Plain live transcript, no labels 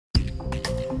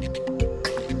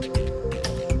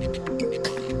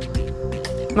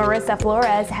Marisa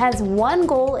Flores has one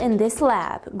goal in this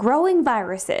lab: growing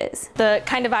viruses. The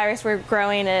kind of virus we're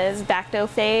growing is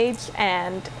bacteriophage,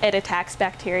 and it attacks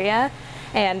bacteria,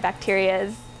 and bacteria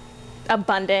is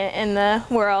abundant in the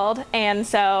world, and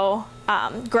so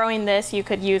growing this, you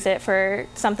could use it for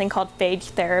something called phage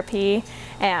therapy,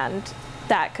 and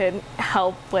that could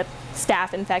help with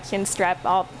staph infection, strep,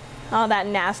 all that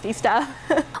nasty stuff.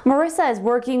 Marisa is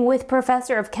working with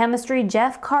Professor of Chemistry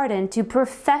Jeff Cardon to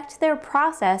perfect their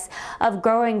process of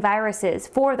growing viruses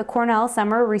for the Cornell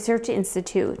Summer Research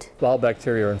Institute. All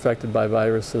bacteria are infected by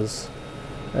viruses,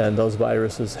 and those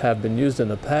viruses have been used in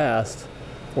the past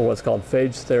for what's called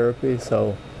phage therapy.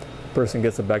 So a person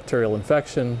gets a bacterial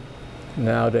infection.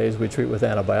 Nowadays we treat with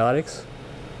antibiotics,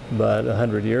 but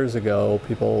 100 years ago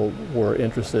people were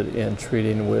interested in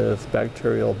treating with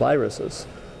bacterial viruses.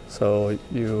 So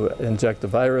you inject the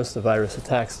virus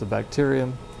attacks the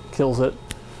bacterium, kills it,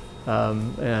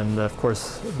 and of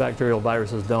course bacterial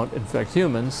viruses don't infect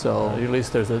humans, so at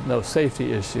least there's no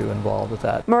safety issue involved with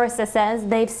that. Marisa says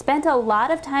they've spent a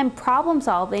lot of time problem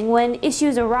solving when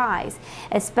issues arise,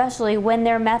 especially when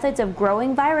their methods of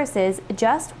growing viruses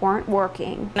just weren't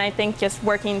working. And I think just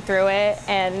working through it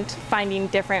and finding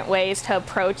different ways to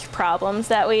approach problems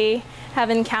that we have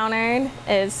encountered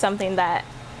is something that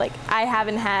I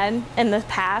haven't had in the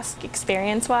past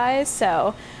experience-wise,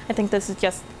 so I think this is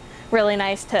just really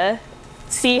nice to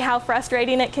see how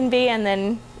frustrating it can be and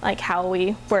then how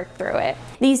we work through it.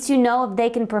 These two know if they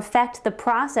can perfect the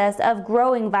process of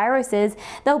growing viruses,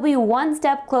 they'll be one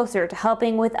step closer to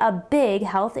helping with a big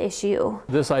health issue.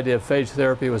 This idea of phage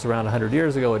therapy was around 100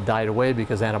 years ago. It died away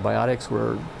because antibiotics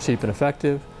were cheap and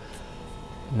effective.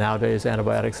 Nowadays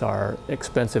antibiotics are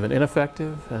expensive and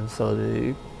ineffective, and so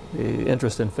the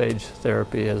interest in phage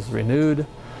therapy is renewed.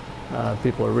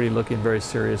 People are really looking very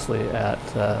seriously at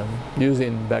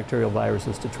using bacterial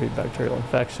viruses to treat bacterial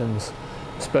infections,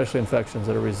 especially infections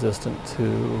that are resistant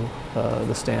to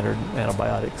the standard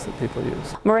antibiotics that people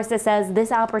use. Marisa says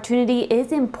this opportunity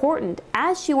is important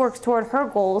as she works toward her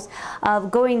goals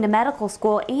of going to medical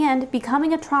school and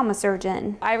becoming a trauma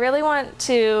surgeon. I really want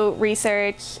to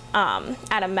research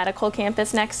at a medical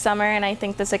campus next summer, and I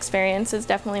think this experience is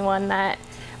definitely one that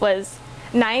was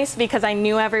nice because I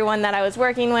knew everyone that I was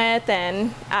working with,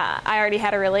 and I already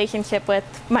had a relationship with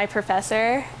my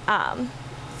professor.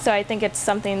 So I think it's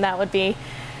something that would be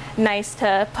nice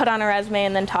to put on a resume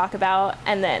and then talk about,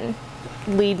 and then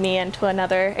lead me into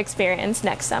another experience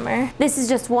next summer. This is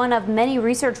just one of many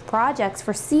research projects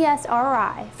for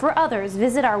CSRI. For others,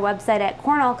 visit our website at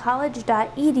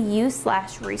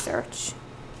cornellcollege.edu/research.